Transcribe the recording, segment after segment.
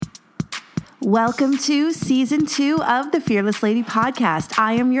Welcome to Season 2 of the Fearless Lady Podcast.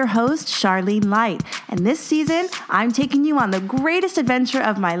 I am your host, Charlene Light, and this season, I'm taking you on the greatest adventure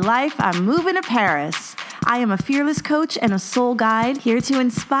of my life. I'm moving to Paris. I am a fearless coach and a soul guide here to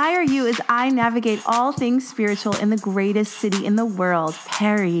inspire you as I navigate all things spiritual in the greatest city in the world,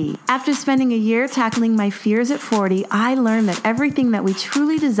 Paris. After spending a year tackling my fears at 40, I learned that everything that we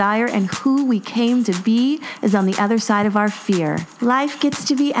truly desire and who we came to be is on the other side of our fear. Life gets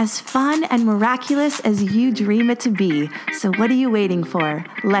to be as fun and miraculous as you dream it to be. So what are you waiting for?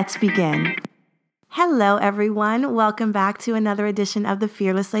 Let's begin. Hello, everyone. Welcome back to another edition of the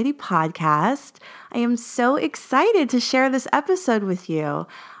Fearless Lady Podcast. I am so excited to share this episode with you.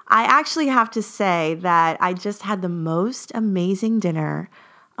 I actually have to say that I just had the most amazing dinner.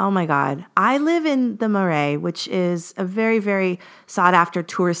 Oh my God. I live in the Marais, which is a very, very sought after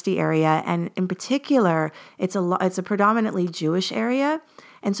touristy area. And in particular, it's a predominantly Jewish area.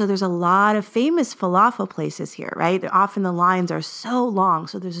 And so there's a lot of famous falafel places here, right? Often the lines are so long.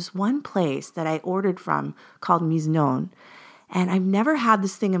 So there's this one place that I ordered from called Miznon. And I've never had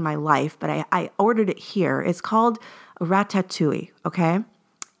this thing in my life, but I ordered it here. It's called ratatouille, okay?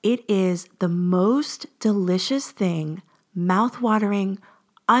 It is the most delicious thing, mouth-watering,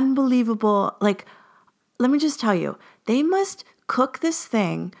 unbelievable. Like, let me just tell you, they must cook this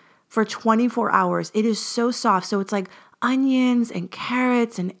thing for 24 hours. It is so soft. So it's like onions and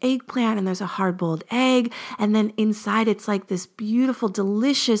carrots and eggplant, and there's a hard-boiled egg, and then inside it's like this beautiful,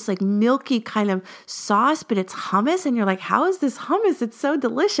 delicious, like milky kind of sauce, but it's hummus, and you're like, how is this hummus? It's so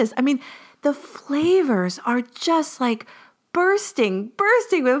delicious. I mean, the flavors are just like bursting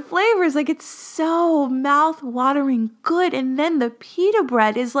with flavors. Like, it's so mouth-watering good, and then the pita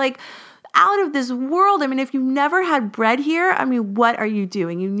bread is like out of this world. I mean, if you've never had bread here, I mean, what are you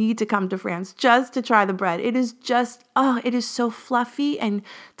doing? You need to come to France just to try the bread. It is just, it is so fluffy and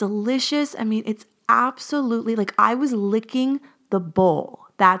delicious. I mean, it's absolutely like I was licking the bowl.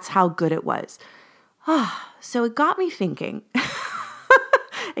 That's how good it was. So it got me thinking.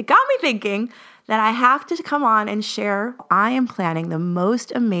 That I have to come on and share. I am planning the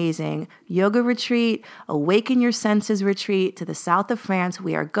most amazing yoga retreat, Awaken Your Senses retreat to the south of France.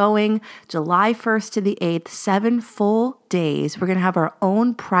 We are going July 1st to the 8th, 7 full days. We're going to have our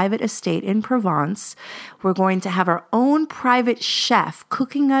own private estate in Provence. We're going to have our own private chef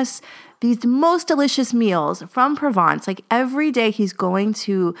cooking us these most delicious meals from Provence. Like every day he's going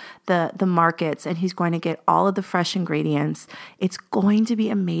to the markets and he's going to get all of the fresh ingredients. It's going to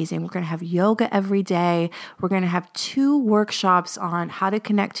be amazing. We're going to have yoga every day. We're going to have 2 workshops on how to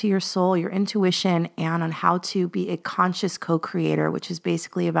connect to your soul, your intuition, and on how to be a conscious co-creator, which is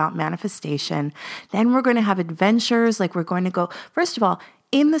basically about manifestation. Then we're going to have adventures. Like we're going to go, first of all,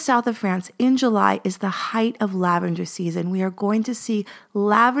 in the south of France, in July, is the height of lavender season. We are going to see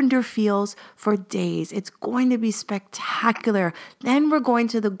lavender fields for days. It's going to be spectacular. Then we're going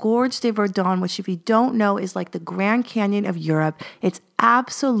to the Gorge de Verdun, which, if you don't know, is like the Grand Canyon of Europe. It's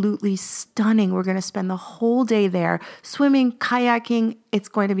absolutely stunning. We're going to spend the whole day there, swimming, kayaking. It's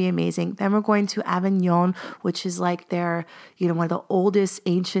going to be amazing. Then we're going to Avignon, which is like their, one of the oldest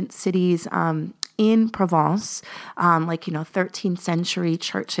ancient cities in Provence, 13th century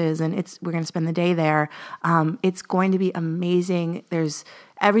churches, and we're going to spend the day there. It's going to be amazing. There's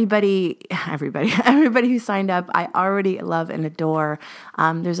everybody who signed up, I already love and adore.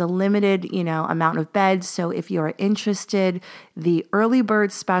 There's a limited, amount of beds. So if you're interested, the early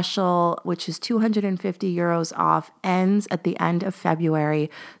bird special, which is 250 euros off, ends at the end of February.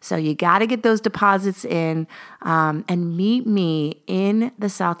 So you got to get those deposits in, and meet me in the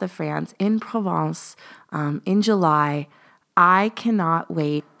south of France, in Provence, in July. I cannot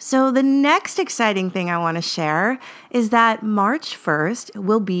wait. So the next exciting thing I want to share is that March 1st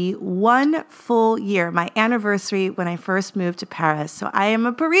will be 1 full year, my anniversary when I first moved to Paris. So I am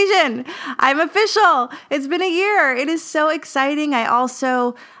a Parisian. I'm official. It's been a year. It is so exciting. I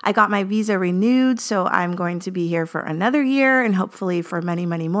got my visa renewed, so I'm going to be here for another year and hopefully for many,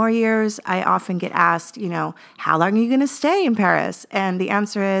 many more years. I often get asked, how long are you going to stay in Paris? And the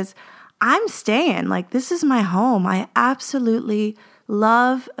answer is, I'm staying. Like, this is my home. I absolutely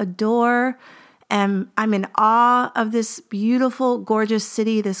love, adore, and I'm in awe of this beautiful, gorgeous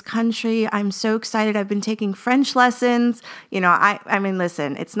city, this country. I'm so excited. I've been taking French lessons. I mean,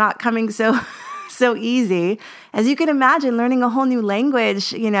 listen, it's not coming so easy. As you can imagine, learning a whole new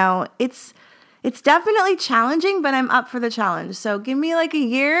language, it's definitely challenging, but I'm up for the challenge. So give me like a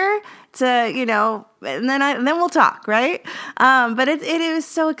year to, and then we'll talk, right? But it is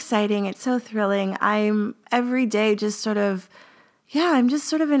so exciting. It's so thrilling. I'm every day just sort of, yeah, I'm just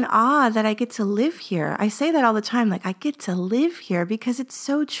sort of in awe that I get to live here. I say that all the time, like I get to live here because it's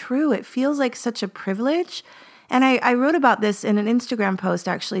so true. It feels like such a privilege. And I wrote about this in an Instagram post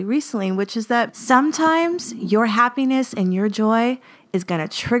actually recently, which is that sometimes your happiness and your joy is going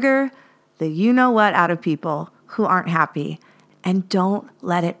to trigger the you know what out of people who aren't happy. And don't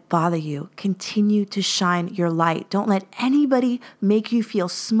let it bother you. Continue to shine your light. Don't let anybody make you feel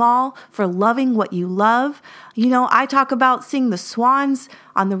small for loving what you love. You know, I talk about seeing the swans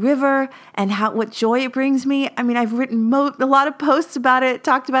on the river and what joy it brings me. I mean, I've written a lot of posts about it,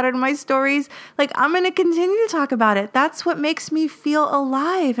 talked about it in my stories. Like, I'm going to continue to talk about it. That's what makes me feel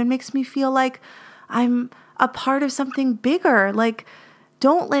alive and makes me feel like I'm a part of something bigger. Like,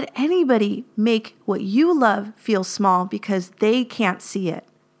 don't let anybody make what you love feel small because they can't see it,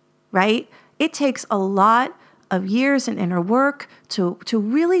 right? It takes a lot of years and inner work to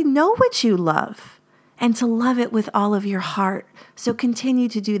really know what you love and to love it with all of your heart. So continue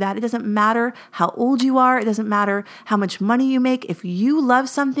to do that. It doesn't matter how old you are. It doesn't matter how much money you make. If you love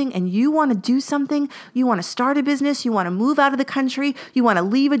something and you want to do something, you want to start a business, you want to move out of the country, you want to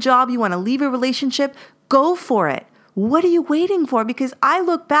leave a job, you want to leave a relationship, go for it. What are you waiting for? Because I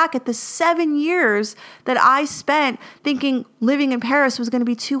look back at the 7 years that I spent thinking living in Paris was going to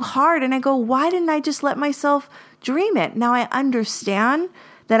be too hard. And I go, why didn't I just let myself dream it? Now I understand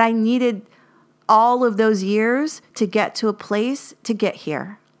that I needed all of those years to get to a place to get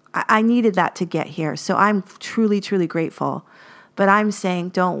here. I needed that to get here. So I'm truly, truly grateful. But I'm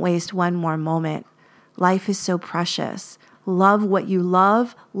saying don't waste one more moment. Life is so precious. Love what you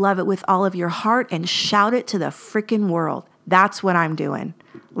love it with all of your heart, and shout it to the freaking world. That's what I'm doing.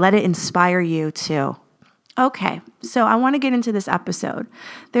 Let it inspire you too. Okay, so I want to get into this episode.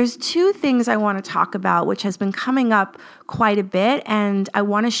 There's 2 things I want to talk about, which has been coming up quite a bit, and I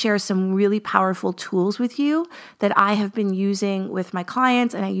want to share some really powerful tools with you that I have been using with my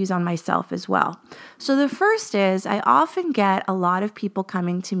clients and I use on myself as well. So the first is I often get a lot of people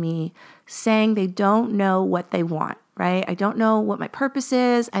coming to me saying they don't know what they want. Right? I don't know what my purpose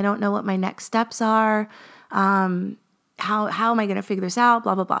is. I don't know what my next steps are. How am I going to figure this out?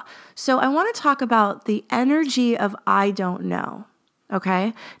 Blah, blah, blah. So I want to talk about the energy of I don't know.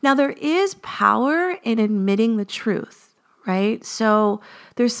 Okay? Now there is power in admitting the truth, right? So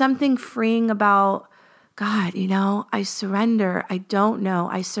there's something freeing about, God, I surrender. I don't know.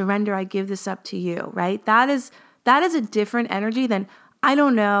 I surrender. I give this up to you, right? That is a different energy than I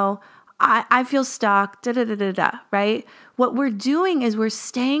don't know. I feel stuck, right? What we're doing is we're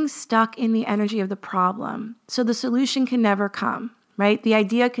staying stuck in the energy of the problem. So the solution can never come, right? The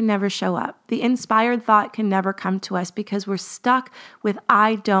idea can never show up. The inspired thought can never come to us because we're stuck with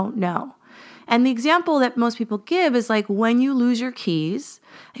I don't know. And the example that most people give is like when you lose your keys,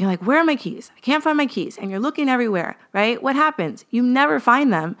 and you're like, where are my keys? I can't find my keys. And you're looking everywhere, right? What happens? You never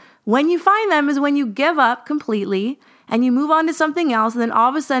find them. When you find them is when you give up completely and you move on to something else. And then all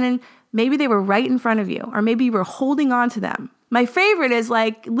of a sudden, maybe they were right in front of you, or maybe you were holding on to them. My favorite is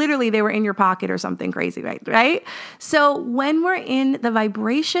like literally they were in your pocket or something crazy, right? So when we're in the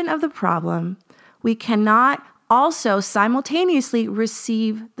vibration of the problem, we cannot also simultaneously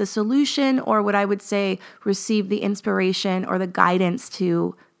receive the solution, or what I would say, receive the inspiration or the guidance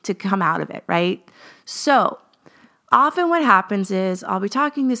to come out of it, right? So often what happens is I'll be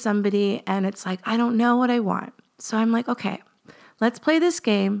talking to somebody and it's like, I don't know what I want. So I'm like, okay, let's play this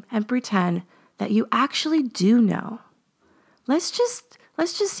game and pretend that you actually do know. Let's just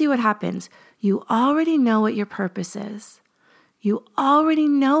see what happens. You already know what your purpose is. You already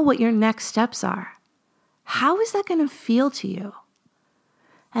know what your next steps are. How is that going to feel to you?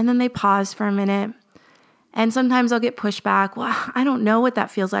 And then they pause for a minute. And sometimes I'll get pushback. Well, I don't know what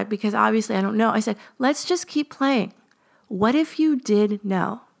that feels like because obviously I don't know. I said, let's just keep playing. What if you did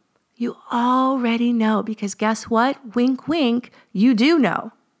know? You already know because guess what? Wink, wink, you do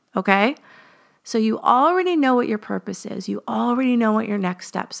know, okay? So you already know what your purpose is. You already know what your next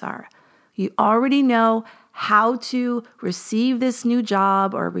steps are. You already know how to receive this new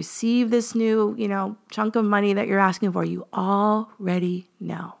job or receive this new, chunk of money that you're asking for. You already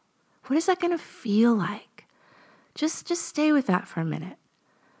know. What is that going to feel like? Just stay with that for a minute.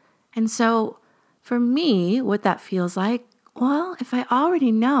 And so for me, what that feels like, well, if I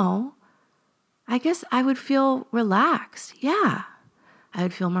already know, I guess I would feel relaxed. Yeah, I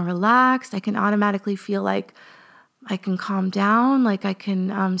would feel more relaxed. I can automatically feel like I can calm down, like I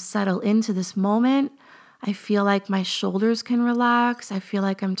can settle into this moment. I feel like my shoulders can relax. I feel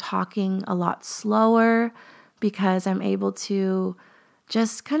like I'm talking a lot slower because I'm able to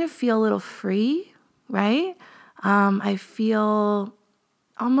just kind of feel a little free, right? I feel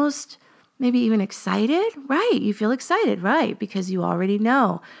almost maybe even excited, right? You feel excited, right? Because you already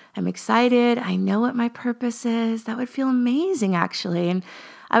know, I'm excited. I know what my purpose is. That would feel amazing, actually. And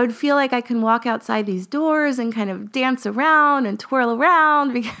I would feel like I can walk outside these doors and kind of dance around and twirl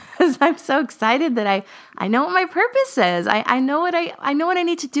around because I'm so excited that I know what my purpose is. I know what I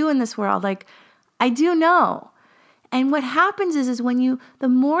need to do in this world. Like, I do know. And what happens is the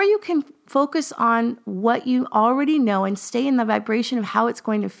more you can focus on what you already know and stay in the vibration of how it's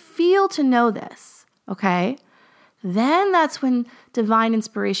going to feel to know this, okay? Then that's when divine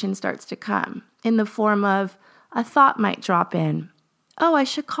inspiration starts to come in the form of a thought might drop in. Oh, I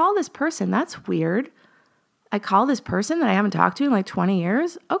should call this person. That's weird. I call this person that I haven't talked to in like 20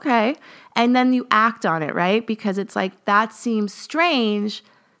 years. Okay. And then you act on it, right? Because it's like, that seems strange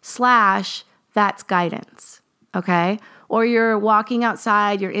 / that's guidance. Okay. Or you're walking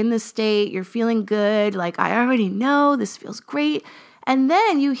outside, you're in the state, you're feeling good. Like, I already know this feels great. And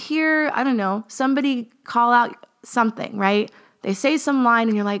then you hear, I don't know, somebody call out something, right? They say some line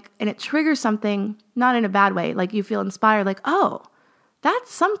and you're like, and it triggers something, not in a bad way. Like, you feel inspired, like, oh,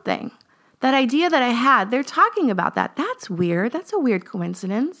 that's something. That idea that I had, they're talking about that. That's weird. That's a weird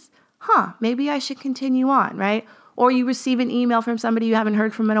coincidence. Maybe I should continue on, right? Or you receive an email from somebody you haven't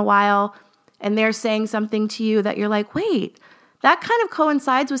heard from in a while, and they're saying something to you that you're like, wait, that kind of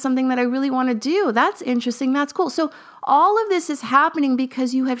coincides with something that I really want to do. That's interesting. That's cool. So all of this is happening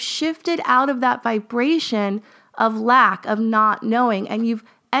because you have shifted out of that vibration of lack, of not knowing, and you've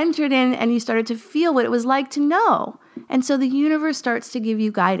entered in and you started to feel what it was like to know. And so the universe starts to give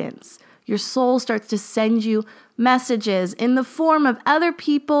you guidance. Your soul starts to send you messages in the form of other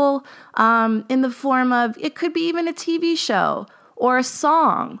people, in the form of, it could be even a TV show or a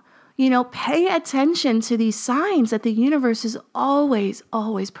song. Pay attention to these signs that the universe is always,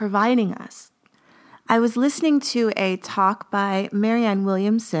 always providing us. I was listening to a talk by Marianne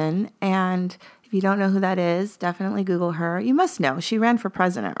Williamson, and if you don't know who that is, definitely Google her. You must know. She ran for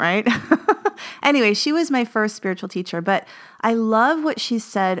president, right? Anyway, she was my first spiritual teacher, but I love what she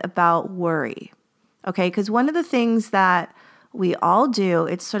said about worry, okay? Because one of the things that we all do,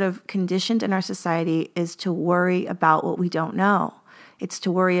 it's sort of conditioned in our society, is to worry about what we don't know. It's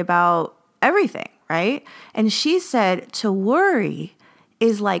to worry about everything, right? And she said to worry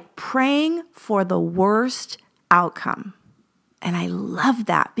is like praying for the worst outcome. And I love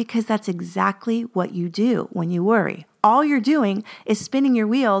that because that's exactly what you do when you worry. All you're doing is spinning your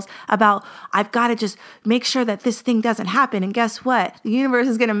wheels about, I've got to just make sure that this thing doesn't happen. And guess what? The universe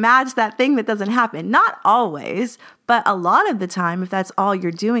is going to match that thing that doesn't happen. Not always, but a lot of the time, if that's all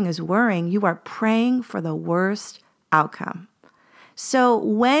you're doing is worrying, you are praying for the worst outcome. So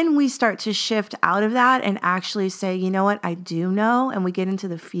when we start to shift out of that and actually say, you know what, I do know, and we get into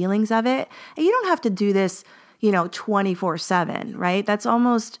the feelings of it, and you don't have to do this 24/7, right? That's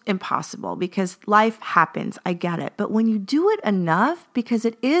almost impossible because life happens. I get it. But when you do it enough, because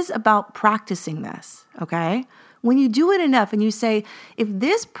it is about practicing this, okay? When you do it enough and you say, if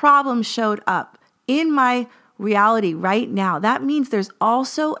this problem showed up in my reality right now, that means there's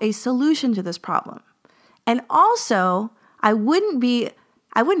also a solution to this problem. And also, I wouldn't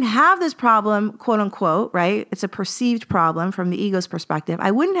have this problem, quote unquote, right? It's a perceived problem from the ego's perspective.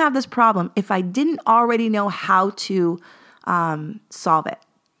 I wouldn't have this problem if I didn't already know how to solve it.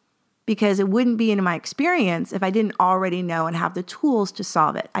 Because it wouldn't be in my experience if I didn't already know and have the tools to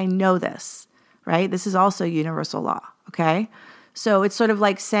solve it. I know this, right? This is also universal law, okay? So it's sort of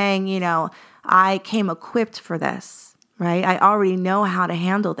like saying, I came equipped for this, right? I already know how to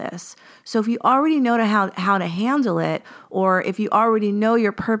handle this. So if you already know how to handle it, or if you already know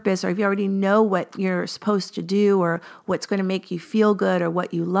your purpose, or if you already know what you're supposed to do, or what's going to make you feel good, or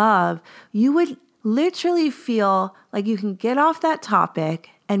what you love, you would literally feel like you can get off that topic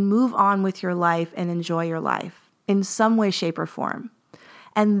and move on with your life and enjoy your life in some way, shape, or form.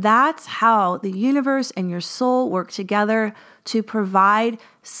 And that's how the universe and your soul work together to provide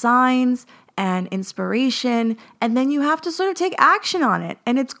signs and inspiration, and then you have to sort of take action on it.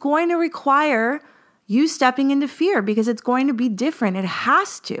 And it's going to require you stepping into fear because it's going to be different. It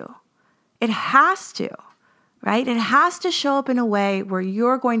has to. It has to, right? It has to show up in a way where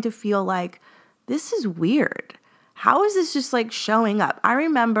you're going to feel like, this is weird. How is this just like showing up? I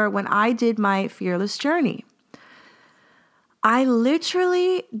remember when I did my fearless journey, I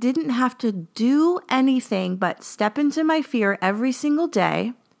literally didn't have to do anything but step into my fear every single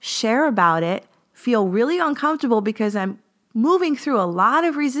day, share about it, feel really uncomfortable because I'm moving through a lot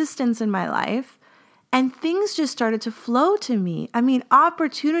of resistance in my life, and things just started to flow to me. I mean,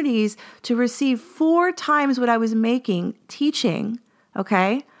 opportunities to receive 4 times what I was making teaching,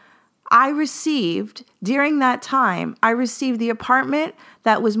 okay? during that time, I received the apartment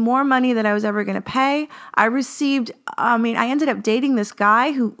that was more money than I was ever going to pay. I ended up dating this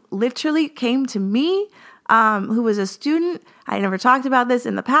guy who literally came to me, who was a student. I never talked about this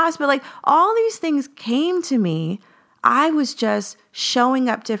in the past, but like all these things came to me. I was just showing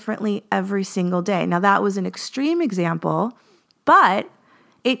up differently every single day. Now that was an extreme example, but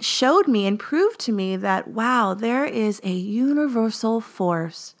it showed me and proved to me that, wow, there is a universal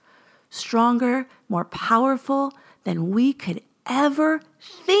force, stronger, more powerful than we could ever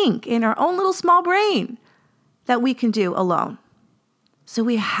think in our own little small brain that we can do alone. So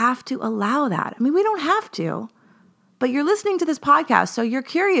we have to allow that. I mean, we don't have to, but you're listening to this podcast, so you're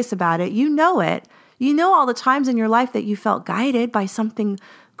curious about it. You know it. You know all the times in your life that you felt guided by something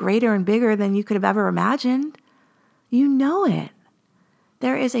greater and bigger than you could have ever imagined. You know it.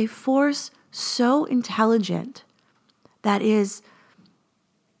 There is a force so intelligent that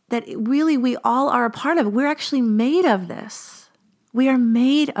really we all are a part of. We're actually made of this. We are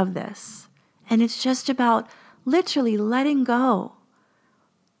made of this. And it's just about literally letting go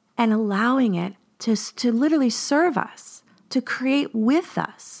and allowing it to literally serve us, to create with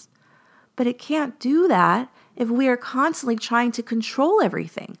us. But it can't do that if we are constantly trying to control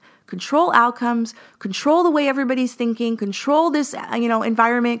everything. Control outcomes, control the way everybody's thinking, control this,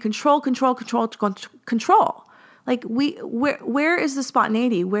 environment, control. Like where is the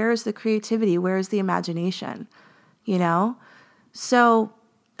spontaneity? Where is the creativity? Where is the imagination? So,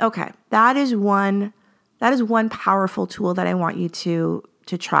 okay, that is one powerful tool that I want you to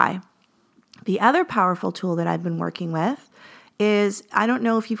try. The other powerful tool that I've been working with is, I don't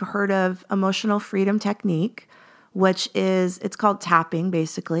know if you've heard of emotional freedom technique, it's called tapping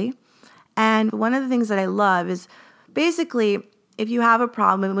basically. And one of the things that I love is basically, if you have a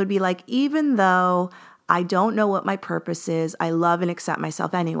problem, it would be like, even though I don't know what my purpose is, I love and accept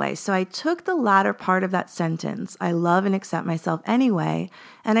myself anyway. So I took the latter part of that sentence, I love and accept myself anyway,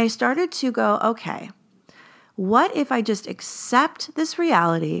 and I started to go, okay, what if I just accept this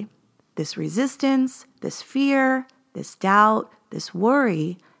reality, this resistance, this fear, this doubt, this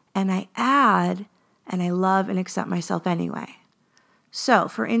worry, and I add, and I love and accept myself anyway. So,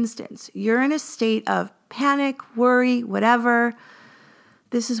 for instance, you're in a state of panic, worry, whatever.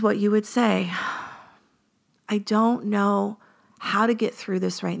 This is what you would say. I don't know how to get through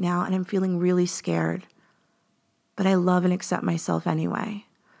this right now, and I'm feeling really scared, but I love and accept myself anyway.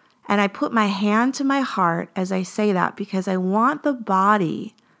 And I put my hand to my heart as I say that because I want the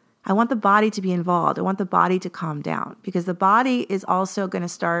body to be involved. I want the body to calm down because the body is also going to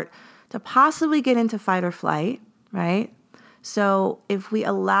start to possibly get into fight or flight, right? So if we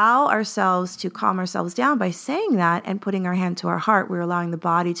allow ourselves to calm ourselves down by saying that and putting our hand to our heart, we're allowing the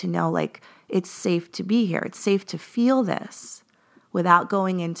body to know, like, it's safe to be here. It's safe to feel this without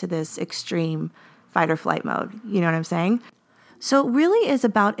going into this extreme fight or flight mode. You know what I'm saying? So it really is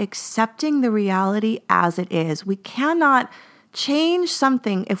about accepting the reality as it is. We cannot change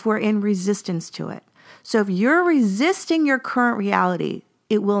something if we're in resistance to it. So if you're resisting your current reality,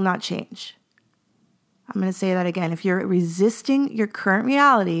 it will not change. I'm going to say that again. If you're resisting your current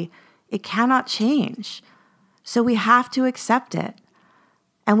reality, it cannot change. So we have to accept it.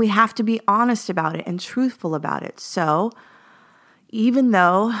 And we have to be honest about it and truthful about it. So even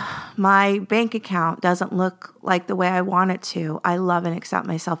though my bank account doesn't look like the way I want it to, I love and accept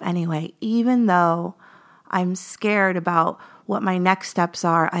myself anyway. Even though I'm scared about what my next steps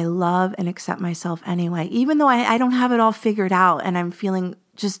are, I love and accept myself anyway. Even though I don't have it all figured out and I'm feeling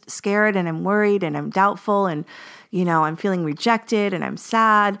just scared and I'm worried and I'm doubtful and, I'm feeling rejected and I'm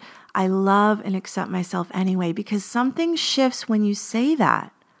sad, I love and accept myself anyway, because something shifts when you say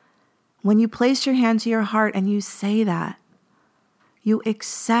that. When you place your hand to your heart and you say that, you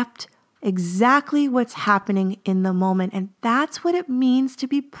accept exactly what's happening in the moment. And that's what it means to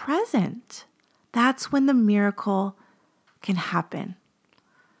be present. That's when the miracle can happen.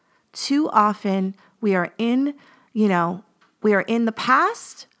 Too often we are in the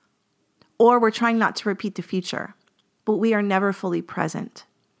past, or we're trying not to repeat the future, but we are never fully present.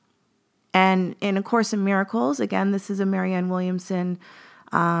 And in A Course in Miracles, again, this is a Marianne Williamson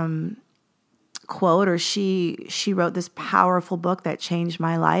quote, or she wrote this powerful book that changed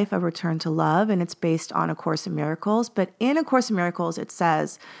my life, A Return to Love, and it's based on A Course in Miracles. But in A Course in Miracles, it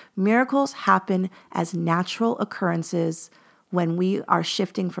says, miracles happen as natural occurrences when we are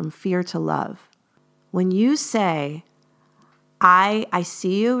shifting from fear to love. When you say, I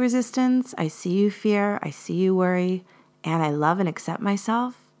see you resistance, I see you fear, I see you worry, and I love and accept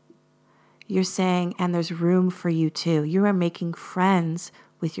myself, you're saying, and there's room for you too. You are making friends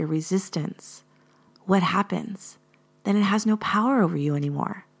with your resistance. What happens? Then it has no power over you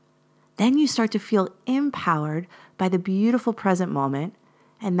anymore. then you start to feel empowered by the beautiful present moment.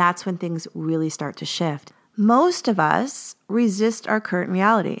 And that's when things really start to shift. Most of us resist our current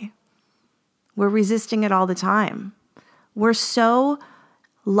reality. We're resisting it all the time. We're so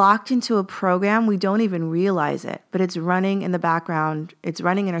locked into a program, we don't even realize it, but it's running in the background. It's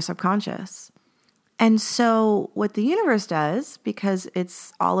running in our subconscious. And so what the universe does, because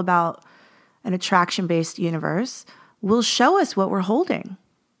it's all about an attraction-based universe, will show us what we're holding.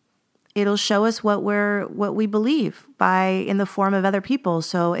 It'll show us what we believe in the form of other people.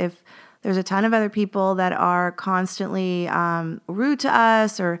 So if there's a ton of other people that are constantly rude to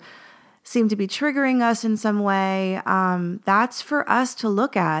us or seem to be triggering us in some way, that's for us to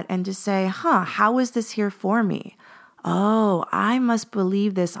look at and to say, how is this here for me? Oh, I must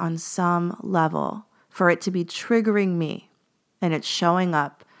believe this on some level for it to be triggering me, and it's showing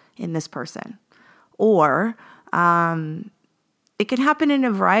up in this person. Or it can happen in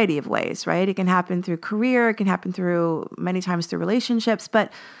a variety of ways, right? It can happen through career, it can happen through many times through relationships,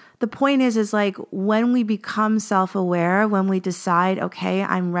 but the point is like when we become self-aware, when we decide, okay,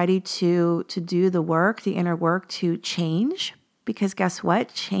 I'm ready to do the work, the inner work to change, because guess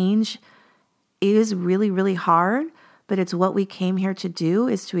what? Change is really, really hard, but it's what we came here to do,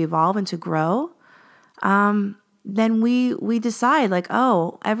 is to evolve and to grow. Then we decide like,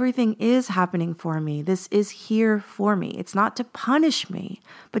 oh, everything is happening for me. This is here for me. It's not to punish me,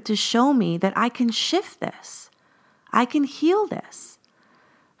 but to show me that I can shift this. I can heal this.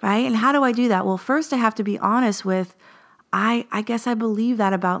 Right? And how do I do that? Well, first I have to be honest with, I guess I believe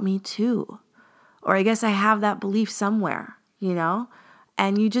that about me too. Or I guess I have that belief somewhere,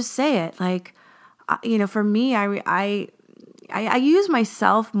 and you just say it like, for me, I use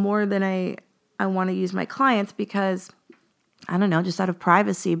myself more than I want to use my clients because, I don't know, just out of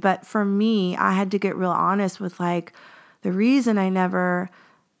privacy. But for me, I had to get real honest with like, the reason I never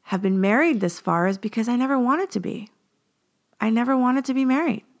have been married this far is because I never wanted to be. I never wanted to be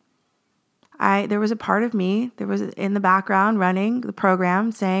married. There was a part of me, there was in the background running the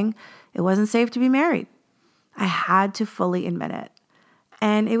program saying it wasn't safe to be married. I had to fully admit it.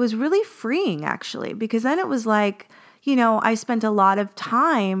 And it was really freeing actually, because then it was like, I spent a lot of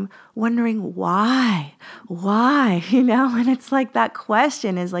time wondering why, and it's like that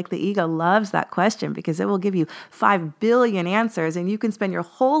question is like the ego loves that question because it will give you 5 billion answers and you can spend your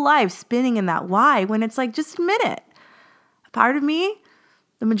whole life spinning in that why when it's like, just admit it. A part of me,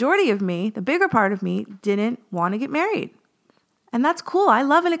 the majority of me, the bigger part of me didn't want to get married. And that's cool. I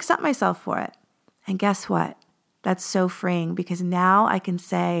love and accept myself for it. And guess what? That's so freeing because now I can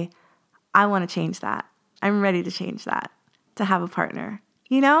say, I want to change that. I'm ready to change that, to have a partner,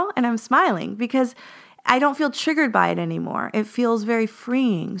 and I'm smiling because I don't feel triggered by it anymore. It feels very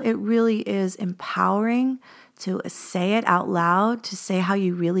freeing. It really is empowering to say it out loud, to say how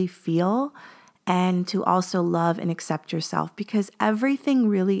you really feel, and to also love and accept yourself because everything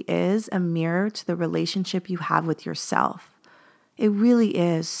really is a mirror to the relationship you have with yourself. It really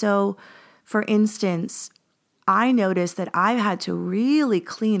is. So, for instance, I noticed that I've had to really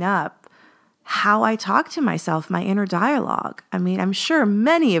clean up how I talk to myself, my inner dialogue. I mean, I'm sure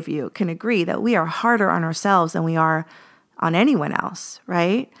many of you can agree that we are harder on ourselves than we are on anyone else,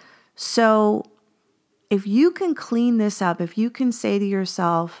 right? So, if you can clean this up, if you can say to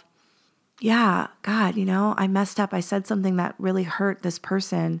yourself, yeah, God, I messed up. I said something that really hurt this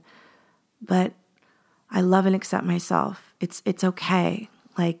person, but I love and accept myself. It's okay.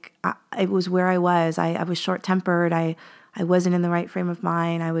 Like it was where I was. I was short-tempered. I wasn't in the right frame of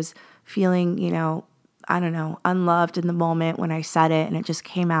mind. I was feeling, unloved in the moment when I said it and it just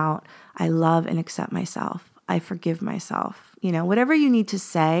came out. I love and accept myself. I forgive myself. Whatever you need to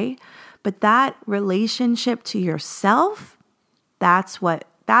say, but that relationship to yourself, that's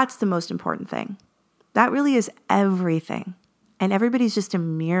the most important thing. That really is everything. And everybody's just a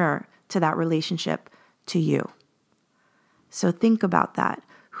mirror to that relationship to you. So think about that.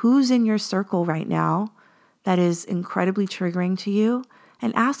 Who's in your circle right now that is incredibly triggering to you?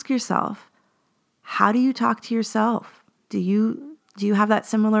 And ask yourself, how do you talk to yourself? Do you have that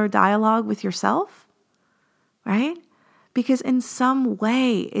similar dialogue with yourself? Right? Because in some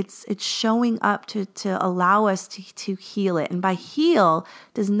way, it's showing up to allow us to heal it. And by heal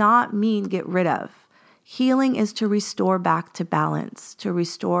does not mean get rid of. Healing is to restore back to balance, to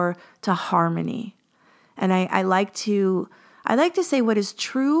restore to harmony. And I like to say what is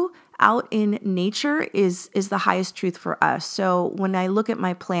true out in nature is the highest truth for us. So when I look at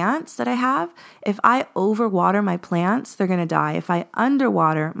my plants that I have, if I overwater my plants, they're going to die. If I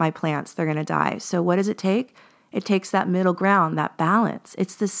underwater my plants, they're going to die. So what does it take? It takes that middle ground, that balance.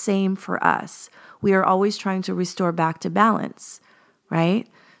 It's the same for us. We are always trying to restore back to balance, right?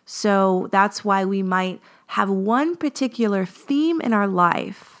 So that's why we might have one particular theme in our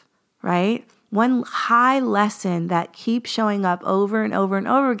life, right? One high lesson that keeps showing up over and over and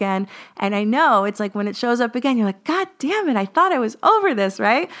over again. And I know it's like when it shows up again, you're like, God damn it, I thought I was over this,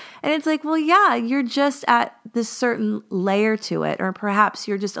 right? And it's like, well, yeah, you're just at this certain layer to it, or perhaps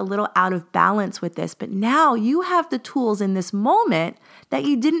you're just a little out of balance with this. But now you have the tools in this moment that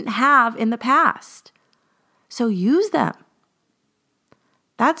you didn't have in the past. So use them.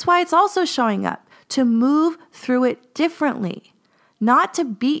 That's why it's also showing up, to move through it differently, not to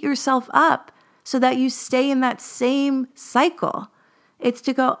beat yourself up so that you stay in that same cycle. It's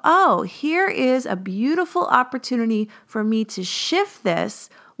to go, oh, here is a beautiful opportunity for me to shift this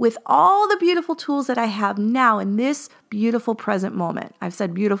with all the beautiful tools that I have now in this beautiful present moment. I've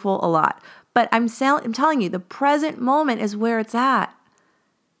said beautiful a lot, but I'm telling you, the present moment is where it's at.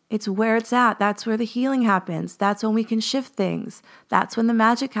 It's where it's at. That's where the healing happens. That's when we can shift things. That's when the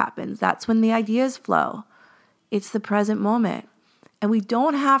magic happens. That's when the ideas flow. It's the present moment. And we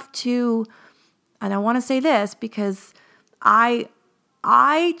don't have to, and I want to say this because I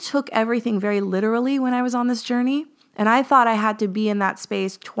took everything very literally when I was on this journey, and I thought I had to be in that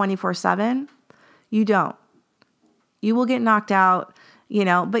space 24/7. You don't. You will get knocked out,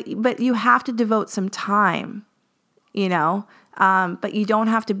 but you have to devote some time, but you don't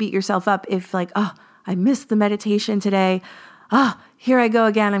have to beat yourself up if like, oh, I missed the meditation today. Oh, here I go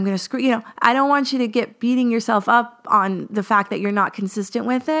again. I'm going to screw, I don't want you to get beating yourself up on the fact that you're not consistent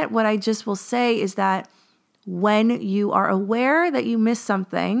with it. What I just will say is that when you are aware that you missed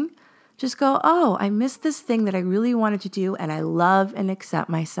something, just go, oh, I missed this thing that I really wanted to do, and I love and accept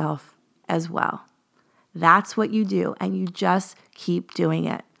myself as well. That's what you do, and you just keep doing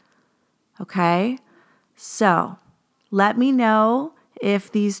it. Okay? So let me know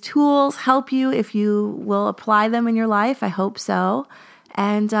if these tools help you, if you will apply them in your life. I hope so.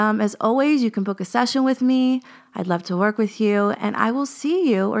 And as always, you can book a session with me. I'd love to work with you. And I will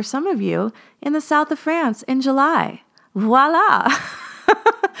see you, or some of you, in the south of France in July. Voila.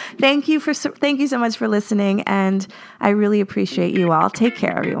 Thank you so much for listening. And I really appreciate you all. Take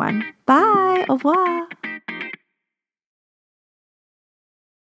care, everyone. Bye. Au revoir.